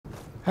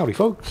Howdy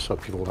folks,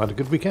 hope you've all had a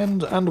good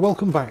weekend, and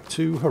welcome back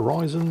to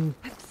Horizon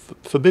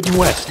Forbidden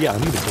West. Yeah, I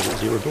need to call it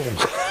Zero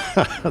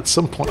Dawn. At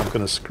some point I'm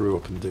going to screw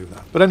up and do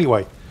that. But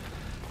anyway,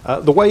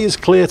 the way is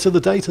clear to the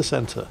data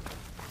center.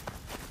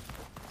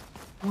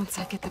 Once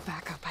I get the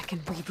backup, I can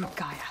reboot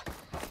Gaia.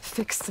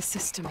 Fix the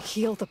system,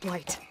 heal the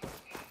blight.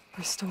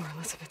 Restore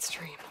Elizabeth's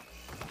dream.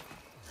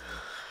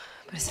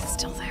 But is it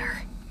still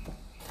there?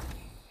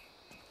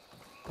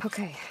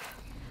 Okay,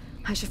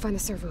 I should find the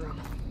server room.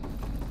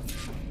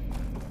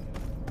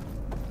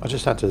 I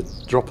just had to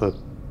drop a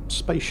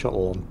space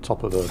shuttle on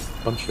top of a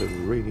bunch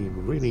of really,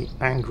 really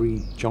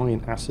angry,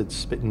 giant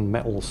acid-spitting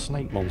metal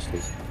snake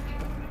monsters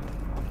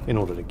in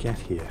order to get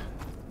here.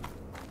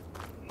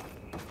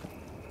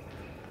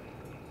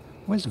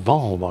 Where's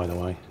Val, by the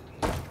way?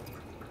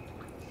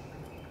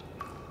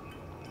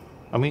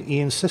 I mean, he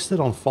insisted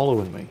on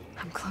following me.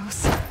 I'm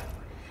close.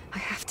 I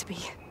have to be.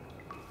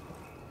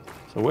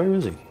 So where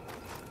is he?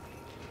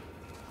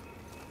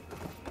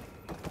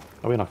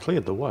 I mean, I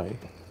cleared the way.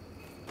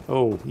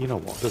 Oh, you know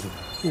what, doesn't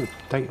it? Ooh,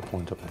 data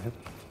point up ahead.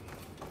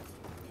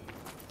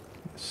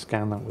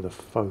 Scan that with a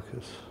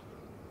focus.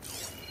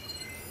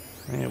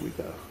 There we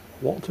go.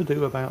 What to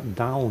do about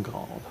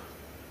Dalgard?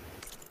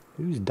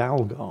 Who's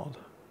Dalgard?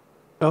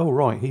 Oh,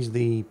 right, he's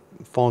the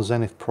Far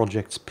Zenith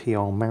Project's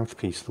PR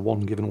mouthpiece, the one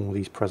giving all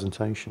these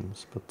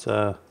presentations.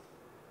 But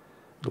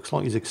looks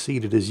like he's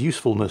exceeded his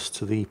usefulness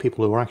to the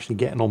people who are actually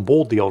getting on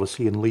board the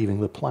Odyssey and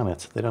leaving the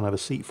planet. They don't have a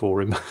seat for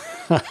him.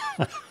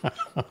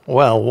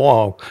 Well,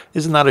 wow,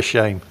 isn't that a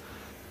shame?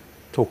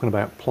 Talking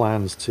about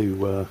plans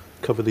to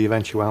cover the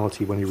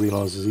eventuality when he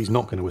realises he's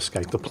not going to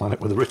escape the planet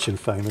with the rich and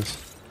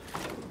famous.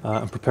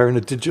 And preparing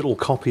a digital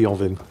copy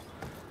of him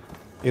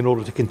in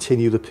order to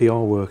continue the PR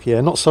work. Yeah,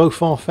 not so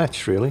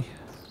far-fetched, really.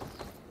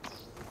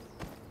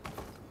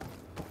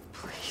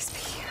 Please be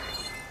here.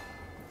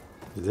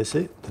 Is this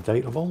it? The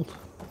data vault?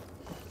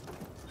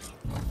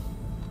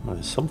 Oh,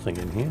 there's something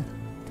in here.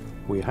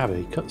 We have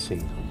a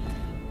cutscene.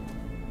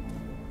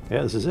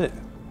 Yeah, this is it.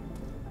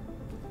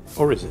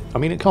 Or is it? I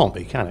mean, it can't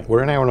be, can it?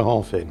 We're an hour and a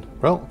half in.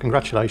 Well,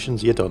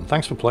 congratulations, you're done.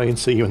 Thanks for playing.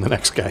 See you in the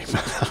next game.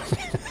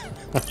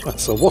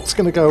 So what's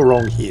going to go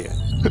wrong here?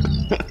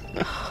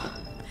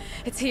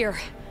 It's here.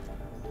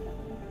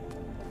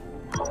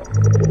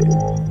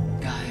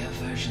 Gaia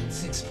version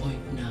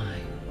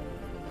 6.9.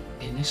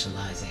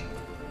 Initializing.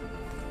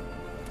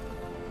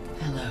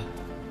 Hello.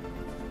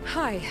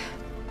 Hi.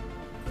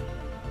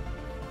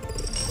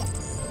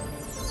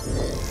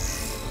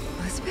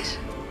 Elizabeth?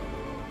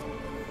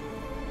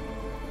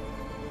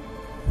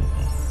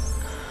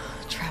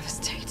 Travis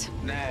Tate.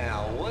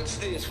 Now, what's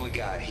this we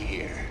got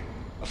here?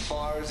 A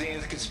Far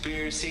Zenith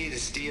conspiracy to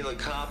steal a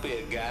copy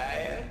of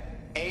Gaia?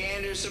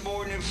 And her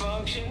subordinate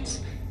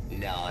functions?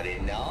 Naughty,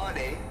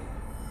 naughty.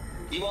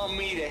 You want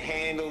me to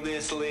handle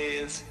this,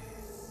 Liz?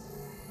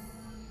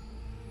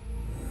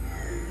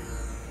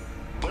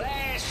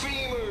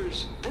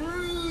 Blasphemers!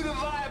 Brood of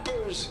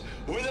vipers!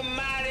 With a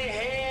mighty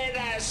hand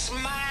I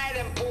smite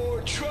and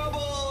pour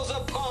troubles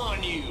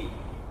upon you!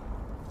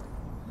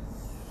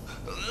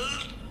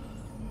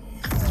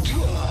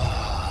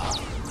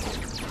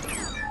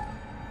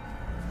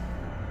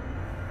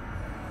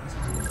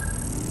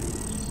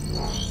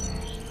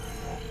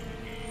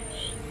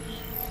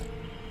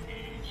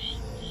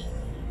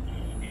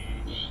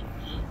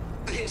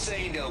 This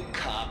ain't no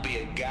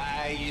copy of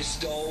Gaia you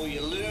stole,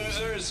 you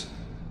losers.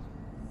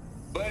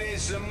 But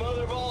it's the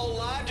mother of all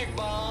logic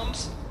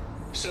bombs.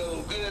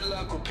 So good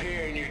luck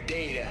repairing your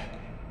data.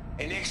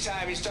 And next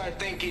time you start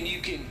thinking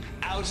you can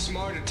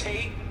outsmart a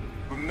Tate,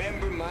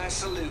 remember my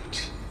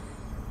salute.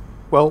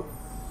 Well,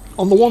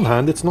 on the one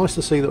hand, it's nice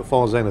to see that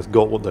Far Zenith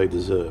got what they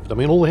deserved. I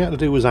mean, all they had to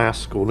do was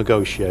ask or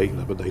negotiate,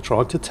 but they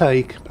tried to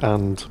take,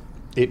 and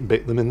it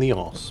bit them in the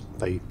arse.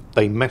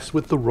 They messed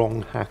with the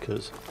wrong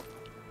hackers.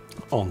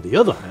 On the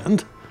other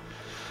hand,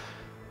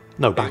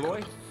 no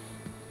backup.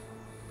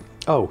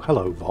 Oh,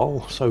 hello,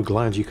 Vol. So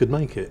glad you could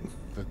make it.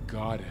 The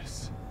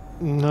goddess.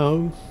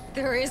 No.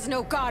 There is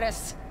no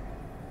goddess.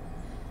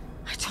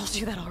 I told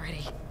you that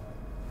already.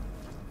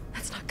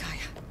 That's not Gaia.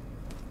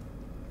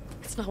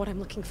 It's not what I'm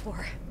looking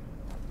for.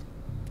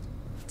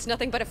 It's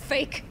nothing but a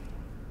fake.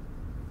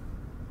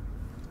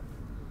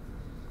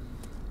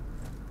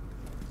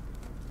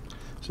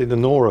 See, the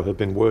Nora have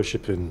been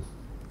worshipping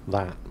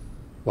that.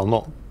 Well,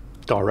 not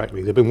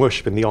directly. They've been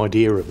worshipping the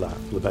idea of that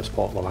for the best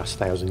part of the last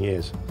 1,000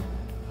 years.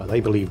 They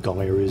believe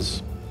Gaia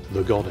is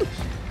the goddess.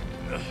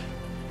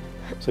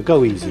 So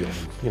go easy on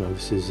them. You know,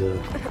 this is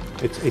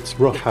it's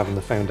rough having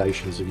the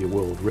foundations of your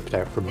world ripped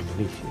out from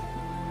underneath you.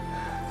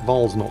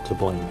 Val's not to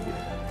blame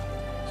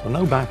here. So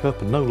no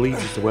backup and no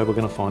leads as to where we're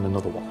going to find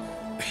another one.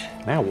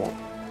 Now what?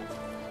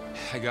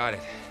 I got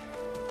it.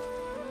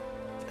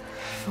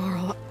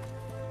 Varl,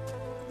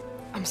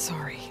 I'm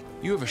sorry.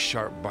 You have a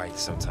sharp bite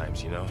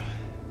sometimes, you know?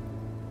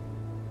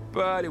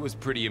 But it was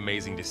pretty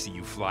amazing to see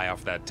you fly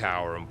off that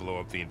tower and blow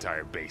up the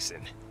entire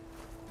basin.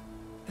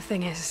 The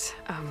thing is,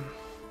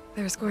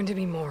 there's going to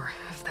be more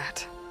of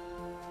that.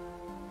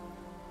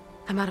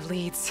 I'm out of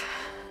leads,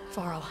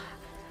 Varl.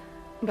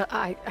 But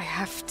I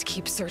have to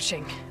keep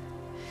searching.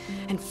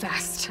 And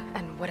fast.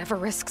 And whatever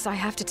risks I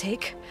have to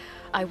take,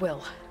 I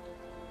will.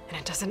 And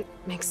it doesn't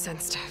make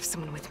sense to have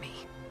someone with me.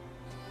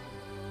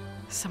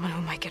 Someone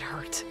who might get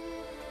hurt.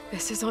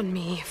 This is on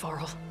me,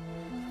 Varl.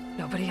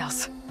 Nobody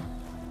else.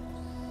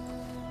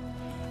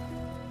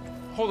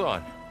 Hold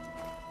on.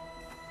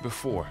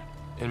 Before,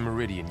 in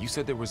Meridian, you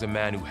said there was a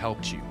man who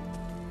helped you.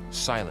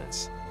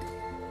 Silence.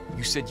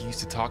 You said you used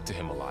to talk to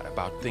him a lot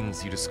about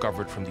things you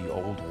discovered from the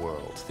old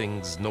world,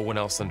 things no one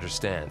else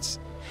understands.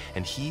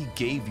 And he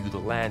gave you the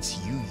lance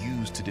you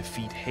used to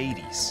defeat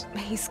Hades.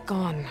 He's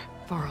gone,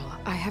 Varl.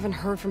 I haven't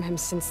heard from him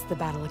since the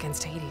battle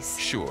against Hades.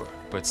 Sure,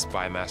 but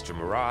Spy Master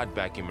Murad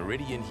back in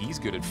Meridian, he's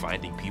good at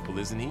finding people,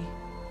 isn't he?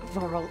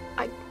 Varl,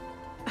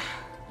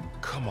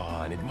 Come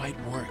on, it might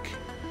work.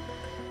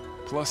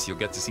 Plus, you'll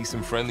get to see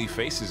some friendly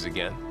faces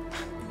again.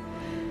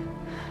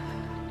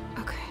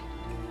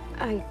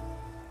 Okay.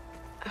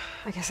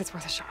 I guess it's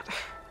worth a shot.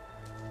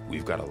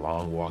 We've got a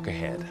long walk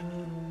ahead.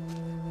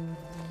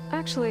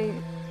 Actually,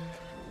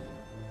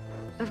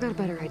 I've got a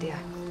better idea.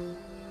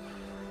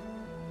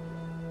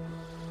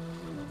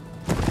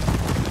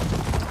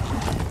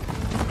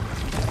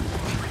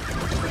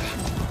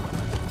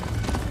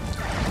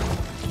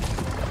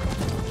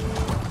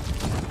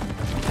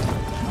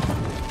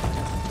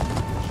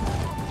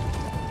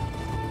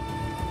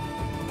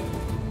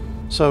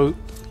 So,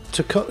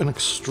 to cut an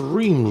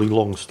extremely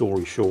long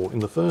story short, in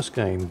the first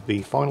game,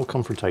 the final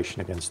confrontation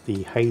against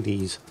the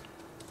Hades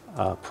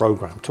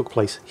program took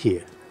place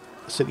here,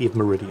 the city of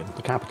Meridian,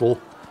 the capital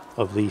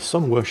of the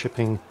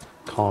sun-worshipping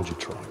Kaja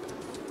tribe.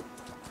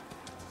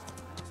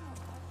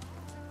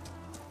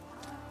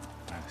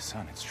 By the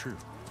sun, it's true.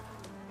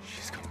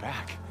 She's come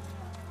back.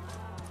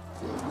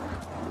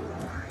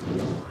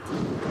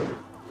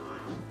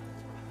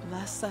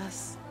 Bless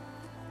us.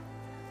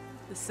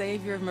 The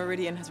savior of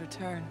Meridian has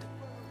returned.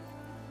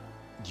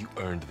 You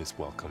earned this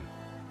welcome.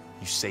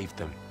 You saved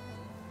them.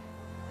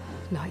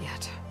 Not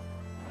yet.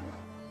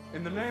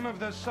 In the name of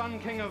the Sun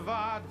King of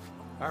Vard,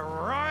 a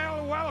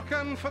royal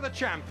welcome for the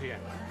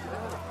champion.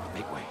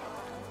 Make way.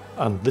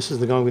 And this is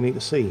the guy we need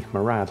to see,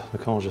 Murad, the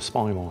Kaja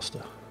spy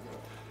master.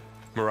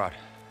 Murad,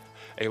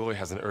 Aloy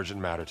has an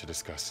urgent matter to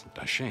discuss.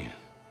 Does she?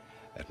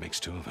 That makes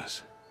two of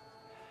us.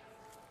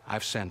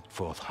 I've sent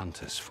forth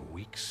hunters for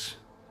weeks.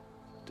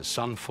 To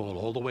Sunfall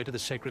all the way to the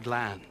Sacred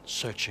Land,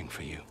 searching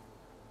for you.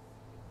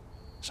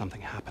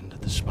 Something happened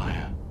at the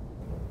Spire.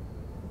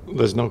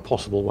 There's no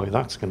possible way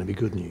that's going to be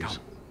good news. Come.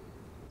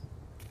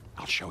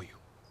 I'll show you.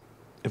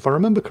 If I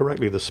remember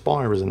correctly, the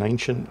Spire is an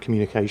ancient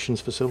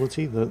communications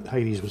facility that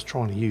Hades was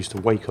trying to use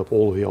to wake up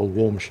all of the old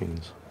war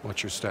machines.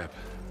 Watch your step.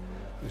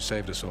 You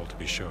saved us all, to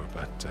be sure,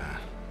 but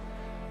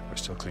we're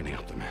still cleaning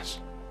up the mess.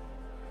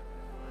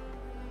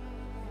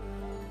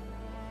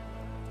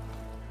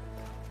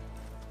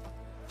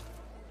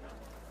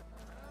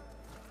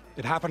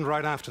 It happened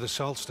right after the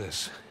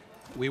solstice.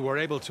 We were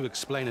able to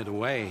explain it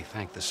away,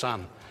 thank the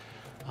sun.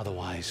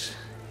 Otherwise,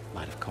 it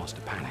might have caused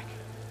a panic.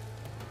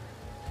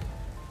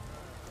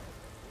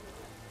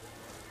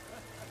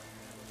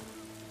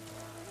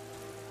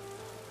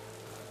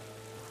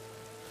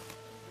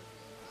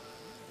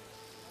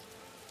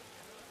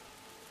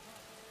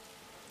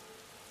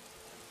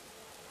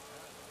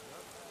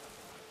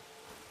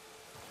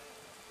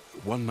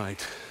 One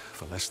night,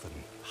 for less than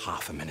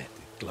half a minute,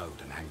 it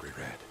glowed an angry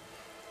red.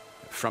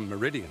 From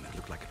Meridian, it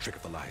looked like a trick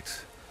of the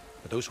light.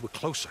 But those who were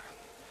closer,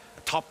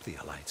 atop the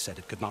light, said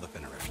it could not have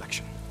been a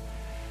reflection.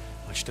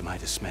 Much to my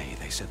dismay,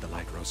 they said the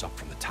light rose up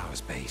from the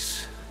tower's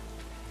base.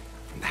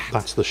 From that...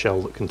 That's the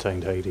shell that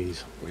contained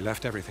Hades. We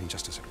left everything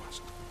just as it was.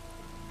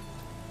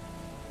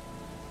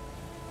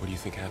 What do you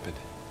think happened?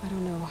 I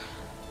don't know.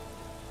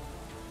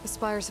 The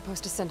Spire's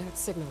supposed to send out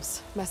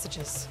signals,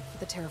 messages, for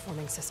the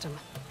terraforming system.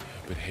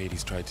 But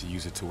Hades tried to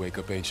use it to wake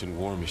up ancient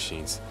war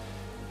machines.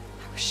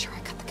 I was sure I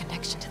got the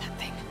connection to that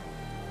thing.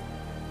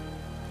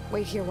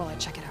 Wait here while I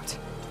check it out.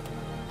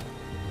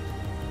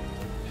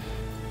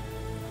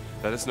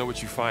 Let us know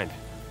what you find.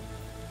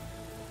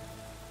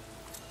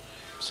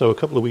 So a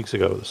couple of weeks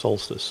ago at the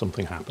solstice,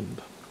 something happened.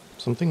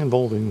 Something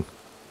involving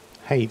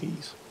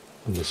Hades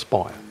and the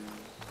Spire.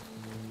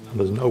 And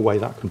there's no way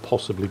that can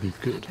possibly be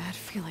good. Bad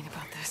feeling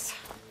about this.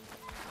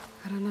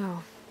 I don't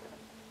know.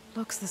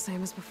 Looks the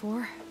same as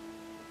before.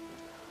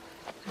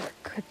 Never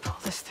could pull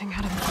this thing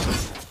out of me.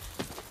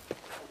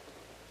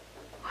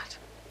 What?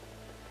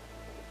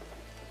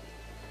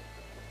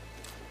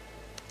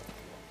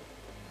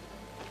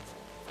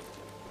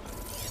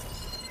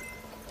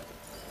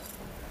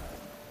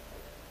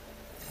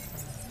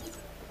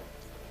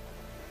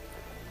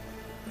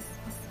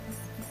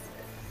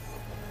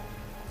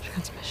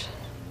 Transmission.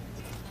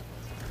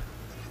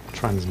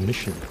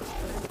 Transmission.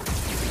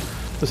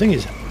 The thing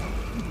is,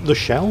 the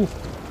shell,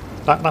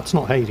 that's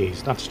not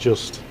Hades, that's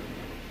just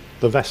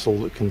the vessel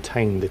that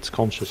contained its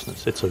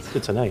consciousness. It's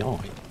an AI.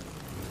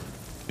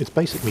 It's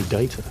basically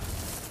data.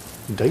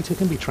 Data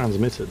can be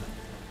transmitted,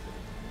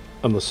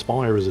 and the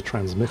Spire is a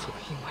transmitter.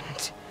 He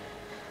wouldn't.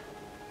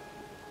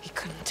 He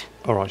couldn't.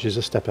 Alright, she's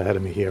a step ahead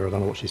of me here. I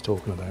don't know what she's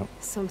talking about.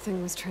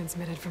 Something was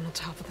transmitted from the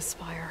top of the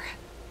spire.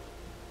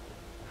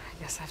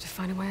 I guess I have to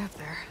find a way up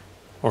there.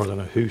 Or I don't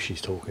know who she's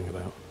talking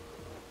about.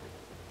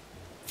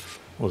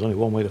 Well, there's only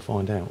one way to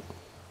find out.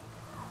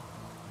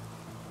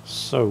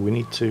 So we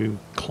need to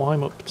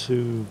climb up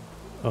to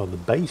the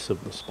base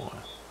of the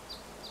spire.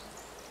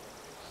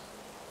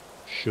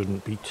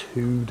 Shouldn't be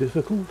too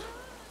difficult.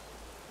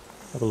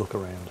 Have a look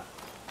around.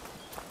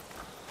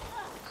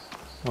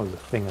 Oh, there's a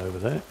thing over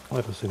there.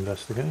 Let us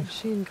investigate.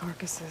 Machine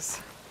carcasses.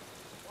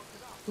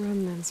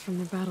 Remnants from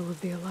the Battle of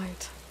the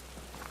Elite.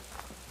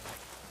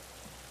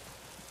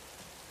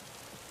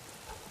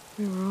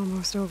 We were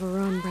almost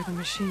overrun by the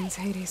machines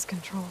Hades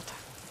controlled.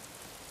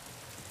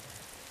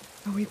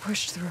 But we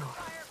pushed through.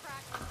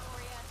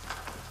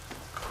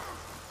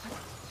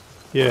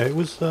 Yeah, it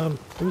was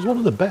one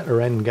of the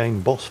better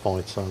end-game boss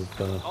fights I've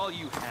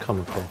come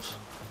across.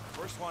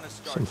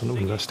 Something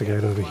to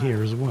investigate over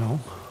here as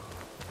well.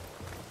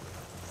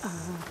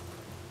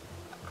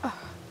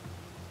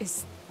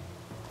 Is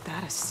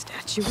that a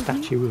statue?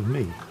 Statue of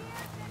me.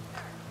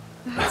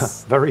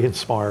 That's... Very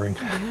inspiring.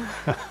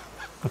 Yeah.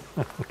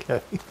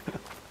 Okay.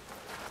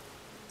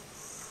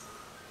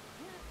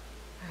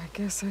 I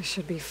guess I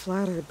should be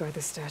flattered by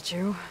the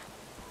statue.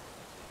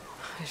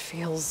 It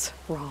feels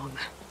wrong.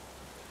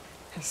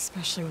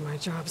 Especially when my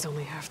job's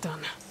only half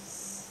done.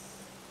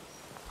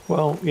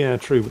 Well, yeah,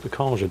 true, but the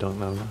Kaja don't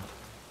know that.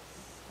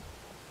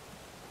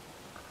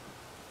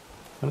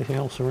 Anything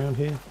else around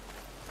here?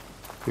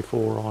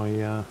 Before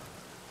I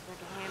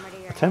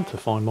attempt to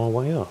find my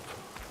way up.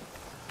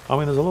 I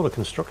mean, there's a lot of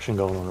construction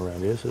going on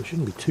around here, so it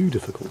shouldn't be too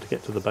difficult to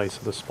get to the base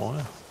of the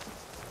spire.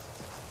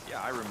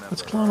 Yeah, I remember.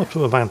 Let's climb up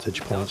to a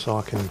vantage point so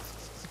I can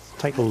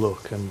take a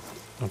look and...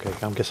 Okay,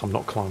 I guess I'm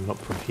not climbing up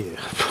from here.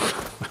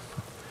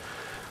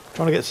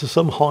 Trying to get to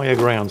some higher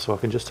ground so I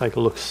can just take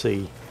a look,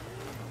 see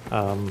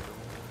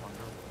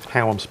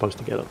how I'm supposed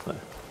to get up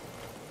there.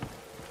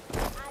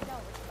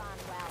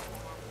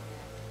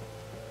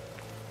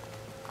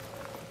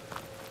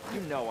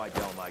 You know I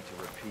don't like to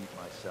repeat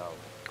myself.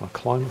 I'll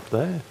climb up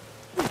there.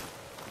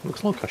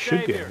 Looks like I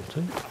should be able to.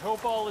 I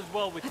hope all is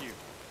well with you.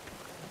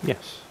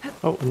 Yes.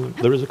 Oh, and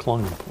there is a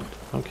climbing point.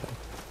 Okay.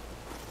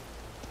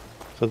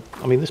 So,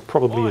 I mean, this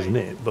probably isn't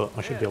it, but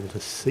I should be able to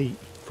see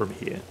from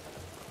here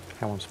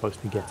how I'm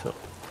supposed to get up.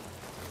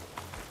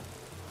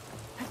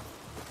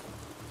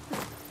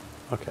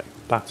 Okay,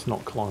 that's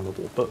not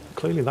climbable, but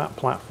clearly that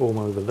platform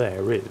over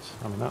there is.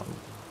 I mean, that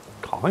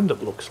kind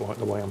of looks like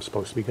the way I'm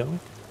supposed to be going.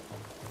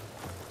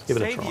 Give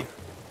it a try.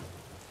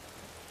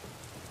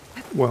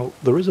 Well,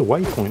 there is a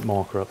waypoint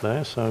marker up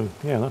there, so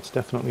yeah, that's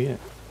definitely it.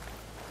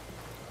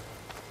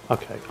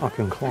 Okay, I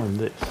can climb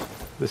this.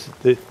 This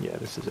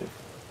is it.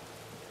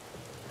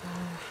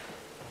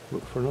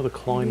 Look for another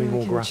climbing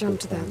or grapple jump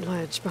to point. that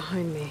ledge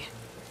behind me.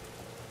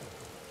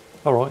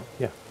 All right,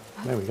 yeah,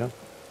 there we go.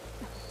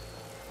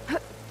 By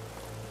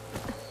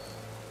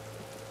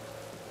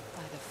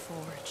the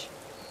forge.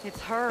 It's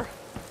her.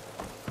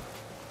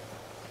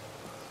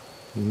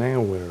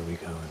 Now where are we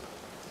going?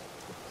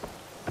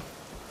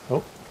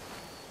 Oh.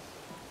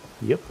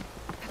 Yep.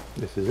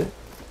 This is it.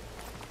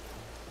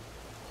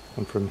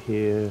 And from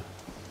here...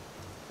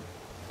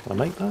 Can I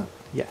make that?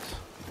 Yes.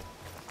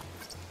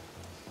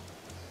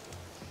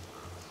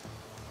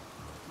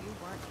 You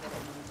weren't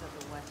kidding when you took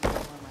the west wall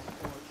on my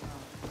forge, huh?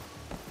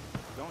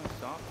 Going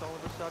soft all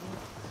of a sudden?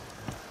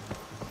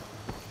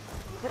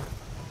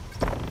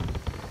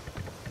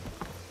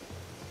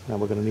 Now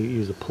we're going to need to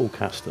use a pull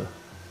caster.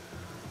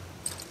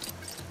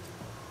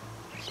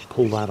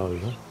 Pull that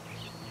over.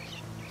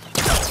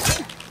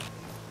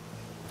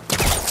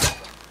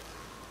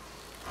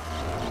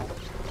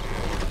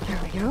 There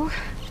we go.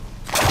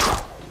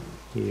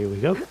 Here we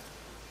go.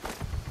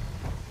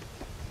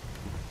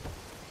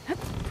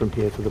 From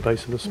here to the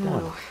base of the spire.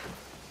 Now,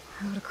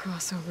 how to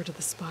cross over to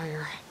the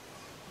spire?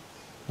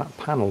 That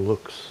panel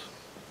looks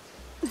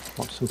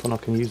like something I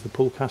can use the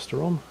pull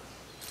caster on.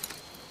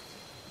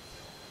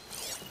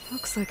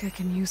 Looks like I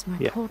can use my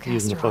Yeah, pull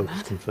using the caster on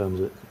focus that. confirms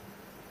it.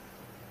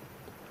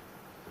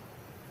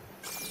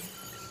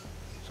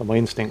 So my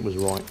instinct was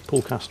right.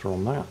 Pull caster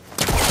on that.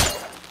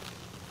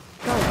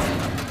 Got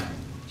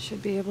it.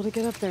 Should be able to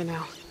get up there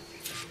now.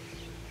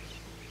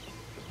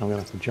 I'm going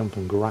to have to jump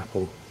and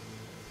grapple.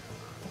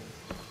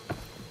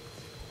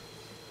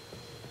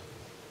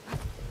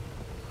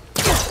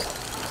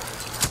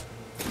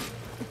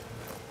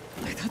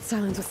 I thought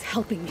Silence was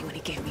helping me when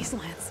he gave me his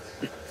lance.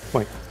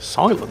 Wait,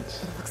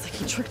 silence? It looks like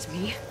he tricked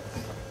me.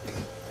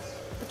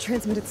 It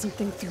transmitted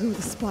something through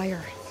the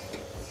spire.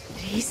 Did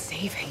he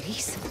save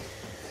Hades?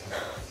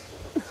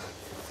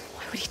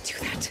 Why would he do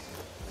that?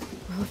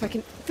 Well, if I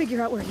can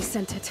figure out where he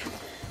sent it,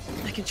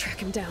 I can track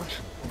him down.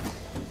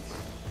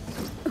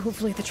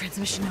 Hopefully the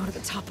transmission node at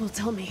the top will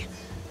tell me.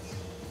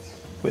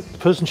 Wait, the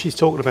person she's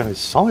talking about is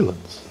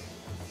Silence?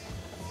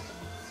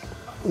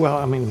 Well,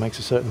 I mean, it makes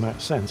a certain amount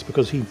of sense,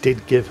 because he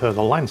did give her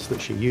the lance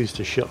that she used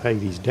to shut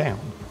Hades down.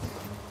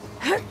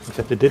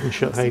 Except it didn't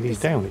shut Hades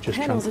down, it just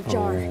panel's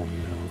ajar. Oh, no.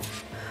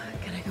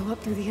 Can I go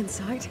up through the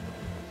inside?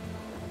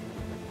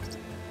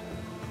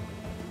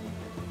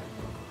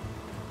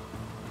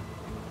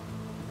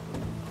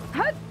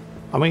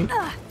 I mean,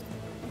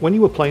 when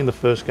you were playing the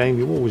first game,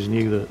 you always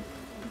knew that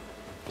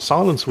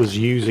Silence was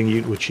using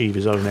you to achieve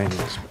his own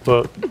ends,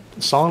 but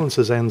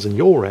Silence's ends and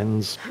your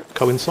ends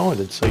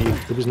coincided, so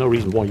there was no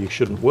reason why you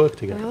shouldn't work An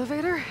together.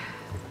 elevator?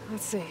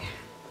 Let's see.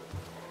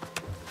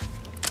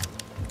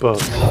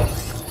 But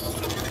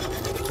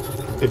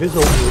if his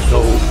ultimate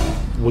goal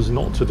was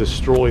not to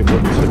destroy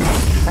but to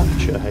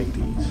capture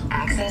Hades...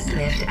 Access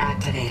lift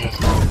activated.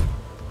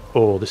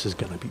 Oh, this is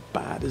going to be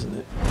bad, isn't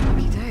it?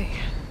 Lucky day.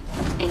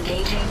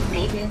 Engaging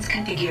maintenance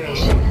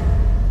configuration.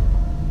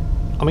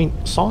 I mean,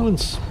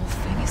 Silence... The whole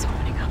thing is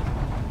opening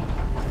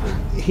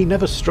up. He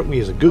never struck me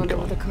as a good Wonder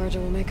guy. what the Carja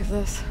will make of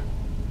this.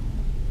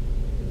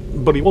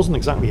 But he wasn't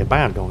exactly a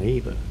bad guy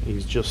either. He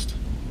was just,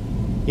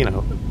 you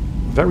know,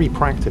 very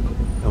practical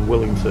and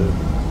willing to,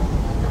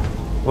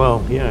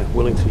 well, yeah,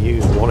 willing to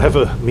use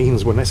whatever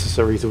means were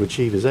necessary to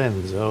achieve his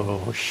ends.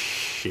 Oh,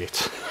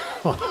 shit.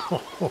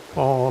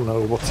 Oh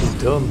no, what's he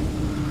done?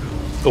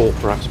 Or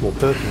perhaps more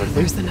pertinently,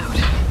 There's the note.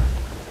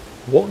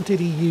 what did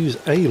he use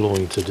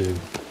Aloy to do?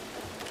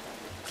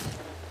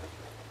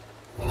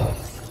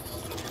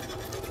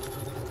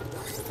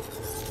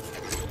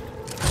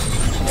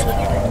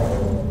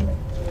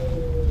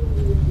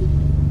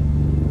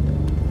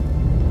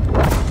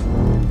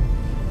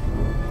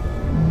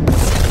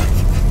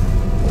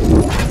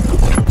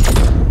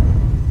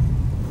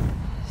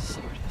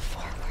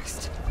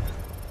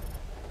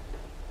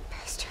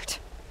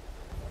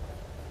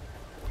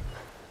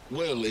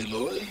 Well,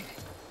 Aloy,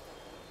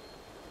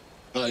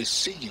 I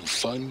see you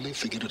finally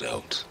figured it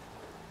out.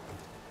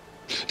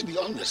 To be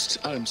honest,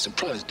 I'm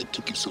surprised it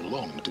took you so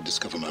long to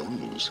discover my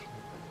rules.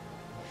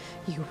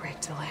 You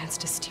rigged the lands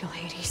to steal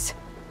Hades.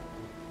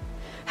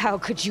 How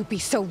could you be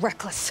so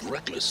reckless?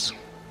 Reckless?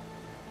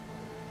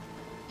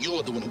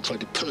 You're the one who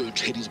tried to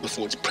purge Hades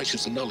before its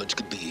precious knowledge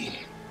could be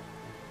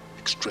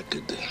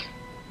extracted.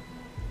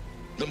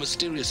 The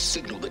mysterious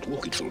signal that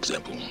woke it, for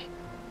example.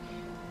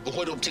 Or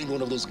why to obtain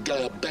one of those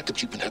Gaia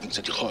backups you've been having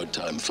such a hard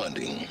time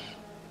finding.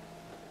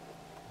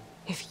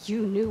 If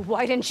you knew,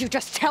 why didn't you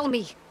just tell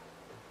me?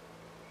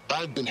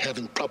 I've been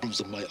having problems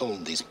of my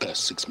own these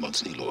past 6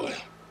 months, Aloy.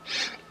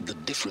 The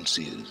difference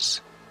is,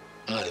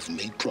 I've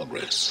made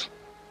progress.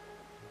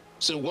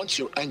 So once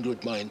your anger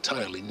at my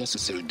entirely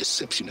necessary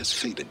deception has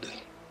faded,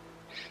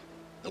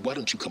 then why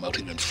don't you come out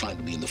here and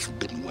find me in the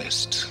Forbidden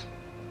West,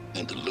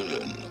 and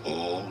learn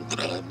all that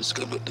I've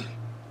discovered?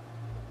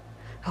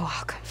 Oh,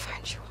 I'll come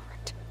find you, all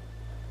right.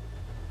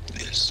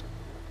 Yes.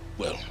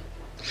 Well,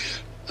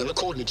 and the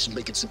coordinates should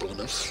make it simple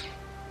enough.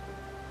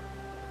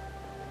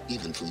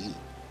 Even for you.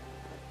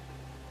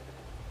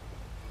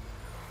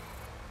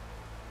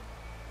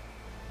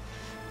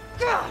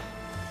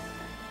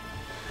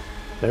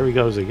 There he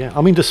goes again.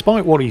 I mean,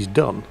 despite what he's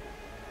done,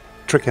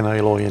 tricking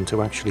Aloy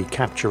into actually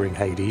capturing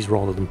Hades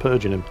rather than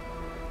purging him,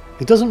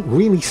 it doesn't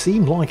really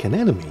seem like an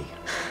enemy.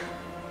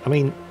 I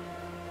mean,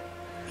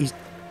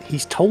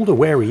 he's told her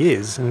where he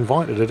is and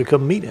invited her to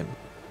come meet him.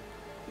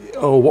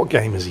 Oh, what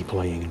game is he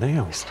playing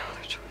now? There's no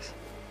other choice.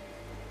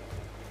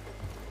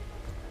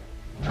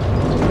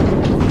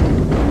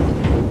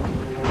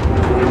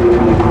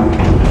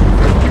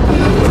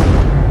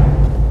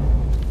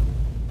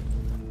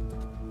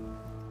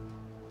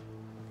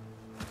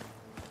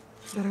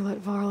 Better let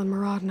Varl and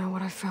Murad know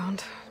what I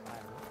found.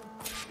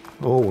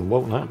 Oh, and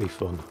won't that be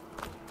fun?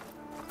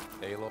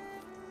 Aloy.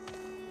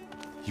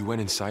 You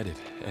went inside it,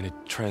 and it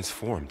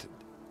transformed.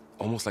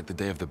 Almost like the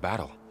day of the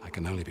battle. I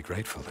can only be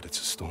grateful that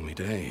it's a stormy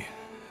day.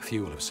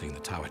 Few will have seen the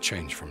tower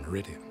change from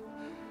Meridian.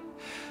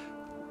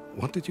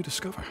 What did you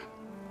discover?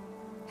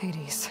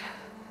 Hades.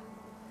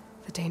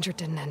 The danger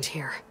didn't end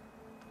here.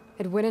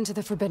 It went into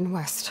the Forbidden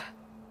West.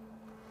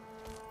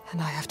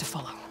 And I have to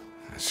follow.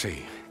 I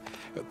see.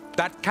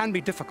 That can be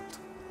difficult.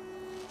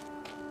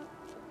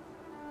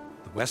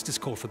 The West is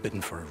called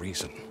Forbidden for a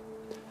reason.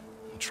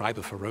 A tribe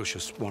of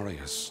ferocious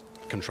warriors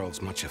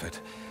controls much of it,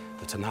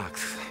 the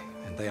Tenakth,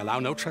 and they allow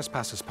no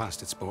trespassers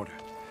past its border.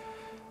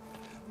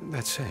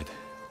 That said,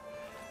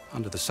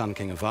 under the Sun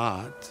King of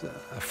Ard,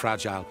 a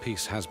fragile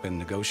peace has been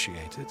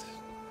negotiated,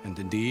 and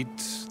indeed,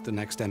 the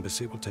next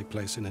embassy will take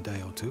place in a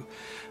day or two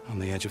on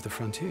the edge of the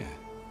frontier.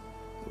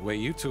 Were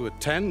you to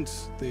attend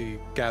the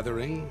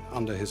gathering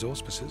under his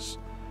auspices,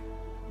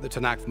 the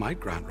Tenakth might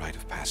grant right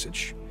of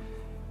passage,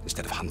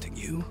 instead of hunting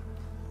you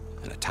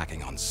and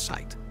attacking on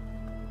sight.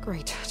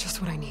 Great,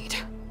 just what I need.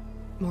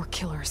 More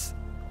killers.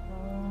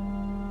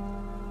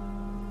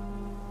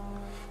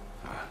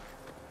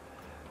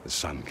 The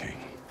Sun King.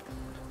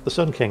 The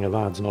Sun King of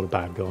Ard's not a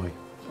bad guy,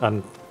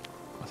 and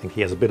I think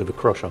he has a bit of a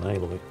crush on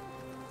Aloy.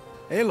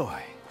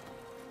 Aloy,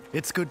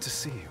 it's good to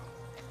see you.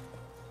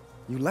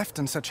 You left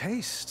in such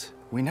haste.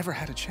 We never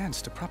had a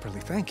chance to properly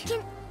thank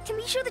you. Can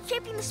we show the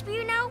champion the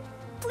spear now?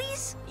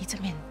 Please?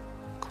 Itamin,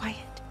 quiet.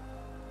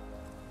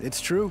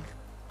 It's true.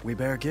 We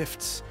bear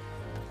gifts.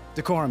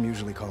 Decorum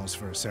usually calls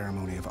for a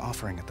ceremony of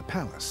offering at the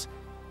palace,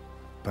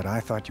 but I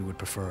thought you would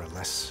prefer a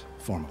less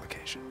formal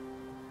occasion.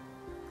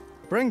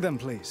 Bring them,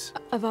 please.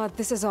 Avad,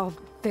 this is all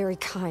very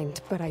kind,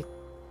 but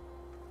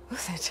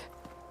who's it?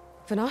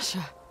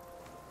 Vanasha.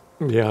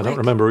 Yeah, I don't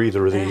remember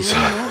either of these.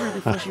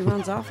 Before she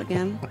runs off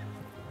again.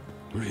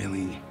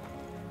 Really?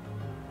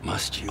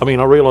 Must you? I mean,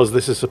 I realise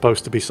this is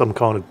supposed to be some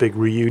kind of big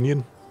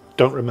reunion.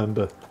 Don't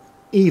remember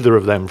either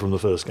of them from the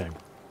first game.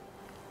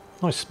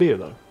 Nice spear,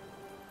 though.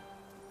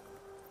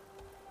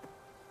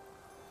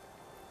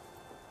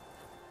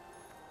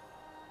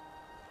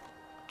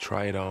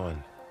 Try it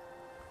on.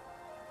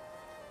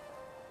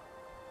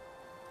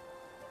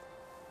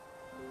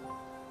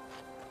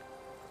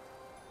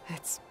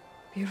 It's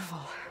beautiful.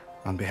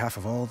 On behalf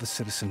of all the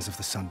citizens of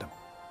the Sundom,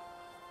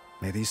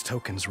 may these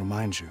tokens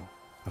remind you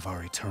of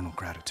our eternal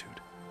gratitude.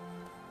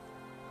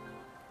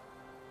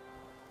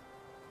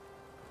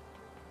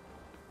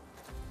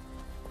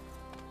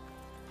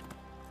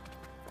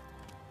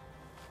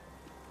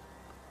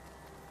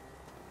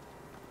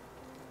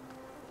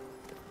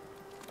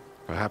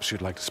 Perhaps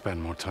you'd like to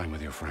spend more time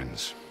with your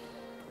friends.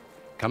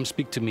 Come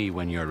speak to me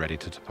when you're ready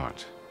to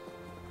depart.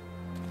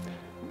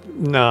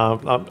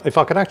 No, if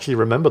I could actually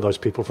remember those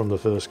people from the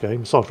first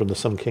game, aside from the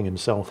Sun King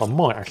himself, I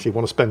might actually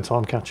want to spend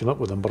time catching up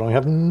with them, but I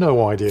have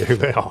no idea who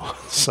they are.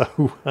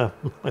 So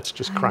let's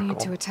just crack on. I need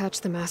to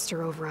attach the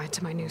master override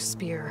to my new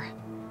spear.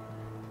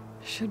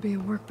 Should be a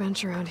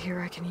workbench around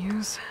here I can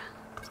use.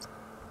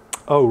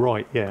 Oh,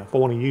 right, yeah. If I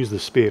want to use the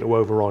spear to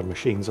override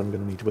machines, I'm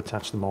going to need to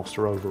attach the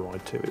master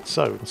override to it.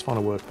 So let's find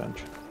a workbench.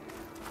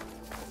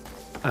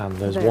 And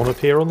there's one up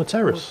here on the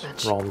terrace,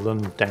 rather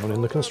than down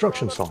in the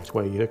construction site,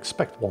 where you'd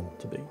expect one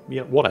to be.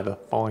 Yeah, whatever,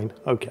 fine,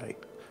 okay.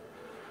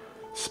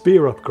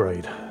 Spear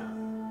upgrade.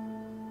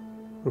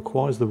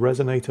 Requires the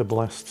resonator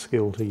blast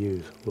skill to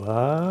use.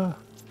 What?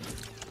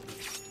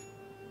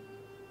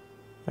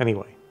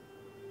 Anyway.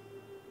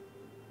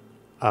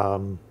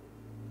 That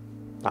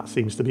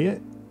seems to be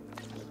it.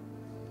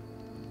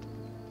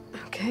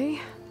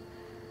 Okay.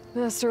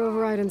 Master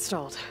override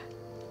installed.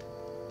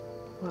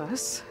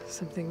 Plus,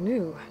 something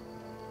new.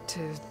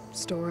 To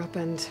store up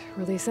and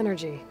release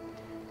energy.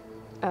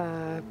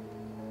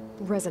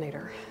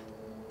 Resonator.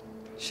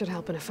 Should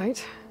help in a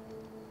fight.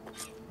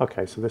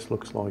 Okay, so this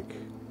looks like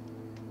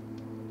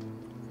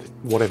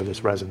whatever this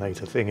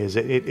resonator thing is.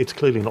 It's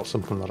clearly not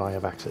something that I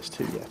have access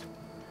to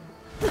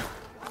yet.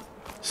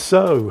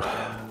 So,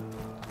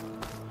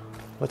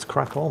 let's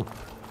crack on.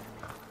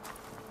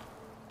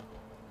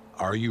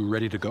 Are you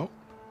ready to go?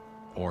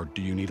 Or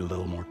do you need a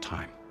little more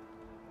time?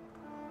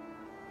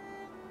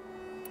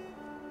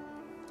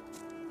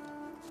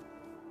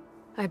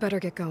 I better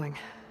get going.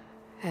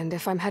 And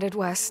if I'm headed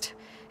west,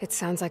 it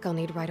sounds like I'll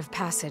need rite of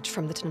passage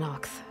from the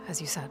Tenakth, as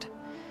you said.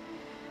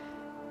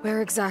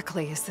 Where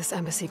exactly is this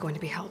embassy going to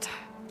be held?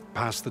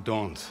 Past the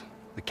Daunt,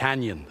 the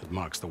canyon that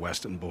marks the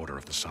western border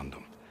of the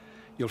Sundom.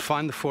 You'll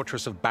find the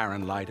fortress of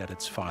Barren Light at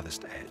its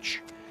farthest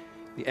edge.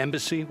 The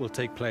embassy will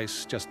take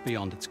place just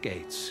beyond its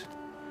gates.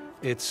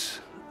 It's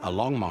a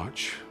long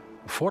march,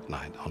 a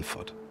fortnight on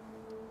foot.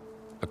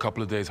 A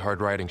couple of days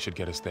hard riding should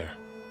get us there.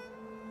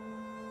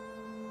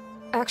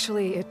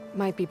 Actually, it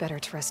might be better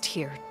to rest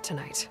here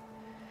tonight.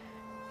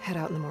 Head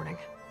out in the morning.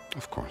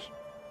 Of course.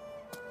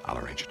 I'll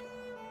arrange it.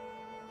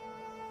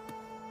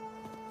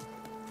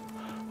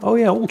 Oh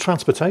yeah, all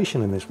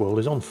transportation in this world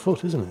is on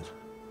foot, isn't it?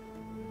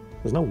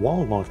 There's no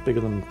wildlife bigger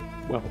than,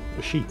 well,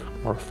 a sheep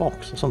or a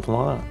fox or something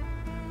like that.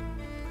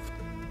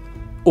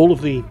 All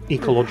of the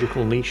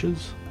ecological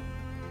niches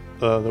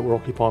that were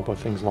occupied by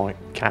things like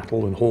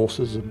cattle and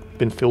horses have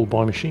been filled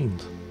by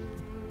machines.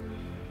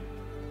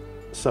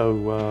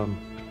 So,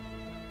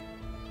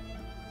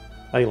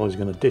 Aloy's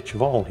going to ditch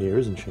Val here,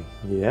 isn't she?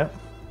 Yeah.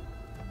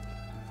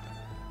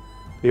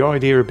 The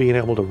idea of being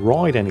able to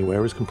ride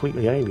anywhere is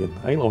completely alien.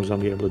 Aloy's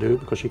only able to do it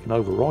because she can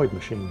override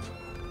machines.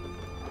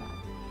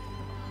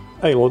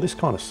 Aloy, this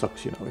kind of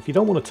sucks, you know. If you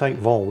don't want to take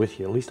Val with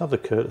you, at least have the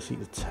courtesy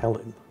to tell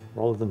him,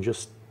 rather than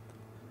just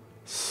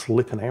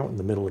slipping out in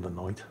the middle of the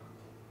night.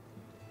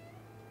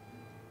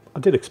 I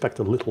did expect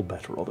a little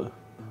better of her,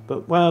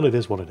 but, well, it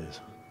is what it is.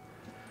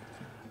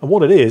 And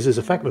what it is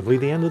effectively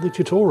the end of the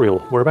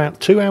tutorial. We're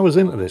about 2 hours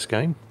into this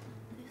game,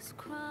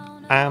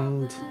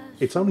 and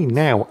it's only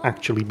now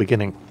actually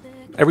beginning.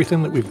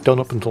 Everything that we've done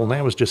up until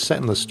now is just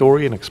setting the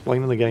story and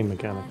explaining the game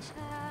mechanics.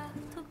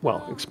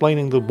 Well,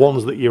 explaining the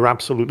ones that you're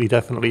absolutely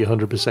definitely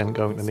 100%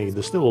 going to need.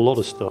 There's still a lot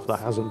of stuff that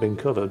hasn't been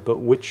covered, but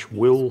which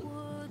will,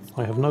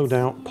 I have no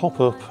doubt, pop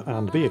up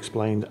and be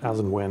explained as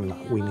and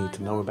when we need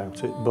to know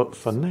about it. But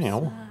for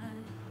now,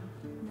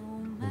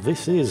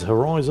 this is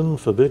Horizon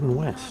Forbidden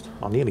West.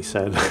 I nearly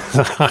said,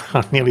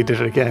 I nearly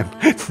did it again,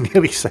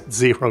 nearly said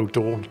Zero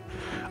Dawn.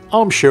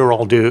 I'm sure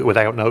I'll do it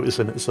without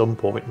noticing at some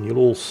point, and you'll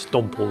all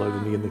stomp all over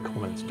me in the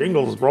comments.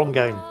 Jingles, wrong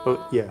game,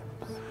 but yeah.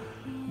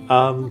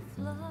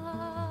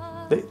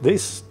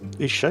 This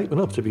is shaping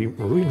up to be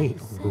really,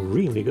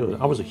 really good.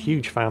 I was a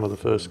huge fan of the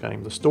first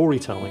game. The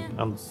storytelling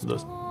and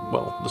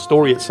the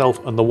story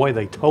itself and the way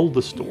they told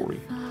the story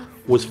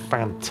was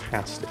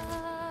fantastic.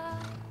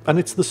 And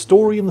it's the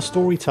story and the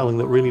storytelling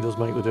that really does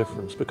make the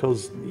difference,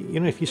 because, you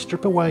know, if you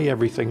strip away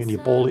everything and you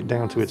boil it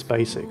down to its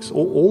basics,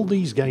 all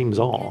these games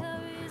are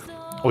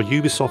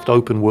Ubisoft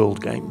open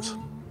world games.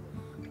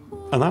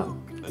 And that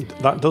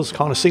that does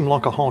kind of seem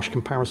like a harsh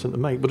comparison to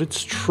make, but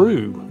it's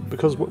true,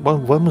 because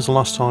when was the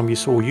last time you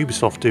saw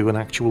Ubisoft do an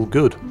actual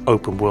good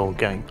open world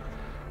game?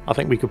 I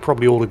think we could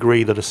probably all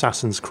agree that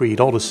Assassin's Creed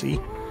Odyssey,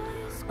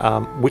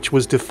 which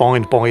was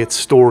defined by its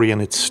story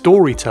and its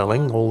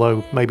storytelling,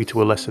 although maybe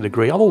to a lesser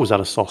degree. I've always had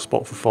a soft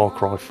spot for Far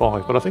Cry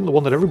 5, but I think the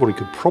one that everybody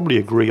could probably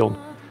agree on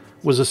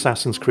was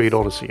Assassin's Creed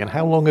Odyssey. And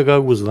how long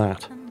ago was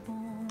that?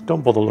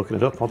 Don't bother looking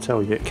it up, I'll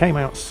tell you. It came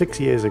out 6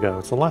 years ago.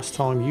 It's the last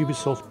time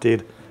Ubisoft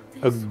did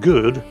a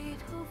good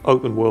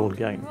open world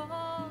game.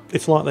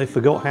 It's like they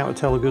forgot how to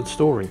tell a good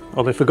story,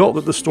 or they forgot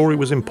that the story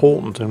was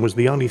important and was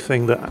the only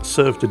thing that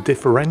served to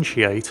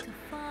differentiate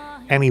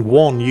any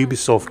one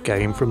Ubisoft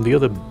game from the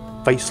other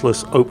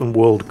faceless open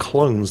world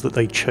clones that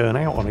they churn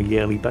out on a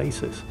yearly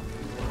basis.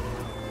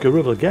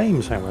 Guerrilla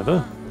Games,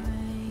 however,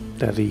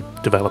 they're the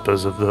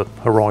developers of the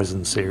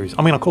Horizon series.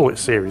 I mean, I call it a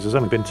series, there's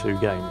only been 2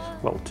 games.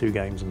 Well, 2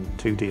 games and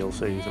 2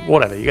 DLCs, and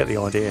whatever, you get the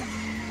idea.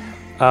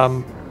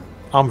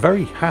 I'm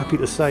very happy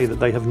to say that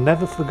they have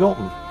never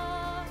forgotten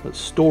that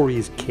story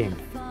is king.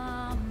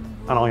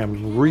 And I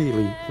am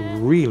really,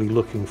 really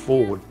looking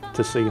forward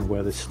to seeing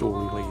where this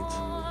story leads.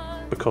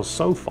 Because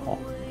so far,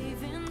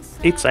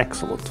 it's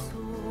excellent.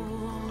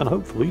 And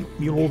hopefully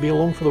you'll all be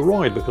along for the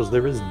ride, because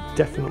there is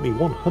definitely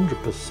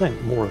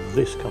 100% more of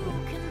this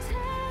coming.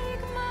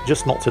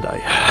 Just not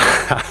today.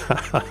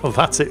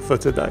 That's it for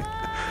today.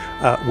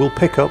 We'll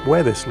pick up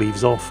where this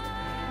leaves off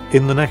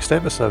in the next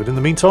episode. In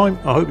the meantime,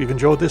 I hope you've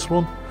enjoyed this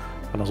one.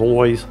 And as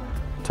always,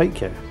 take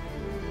care.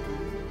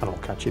 And I'll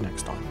catch you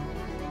next time.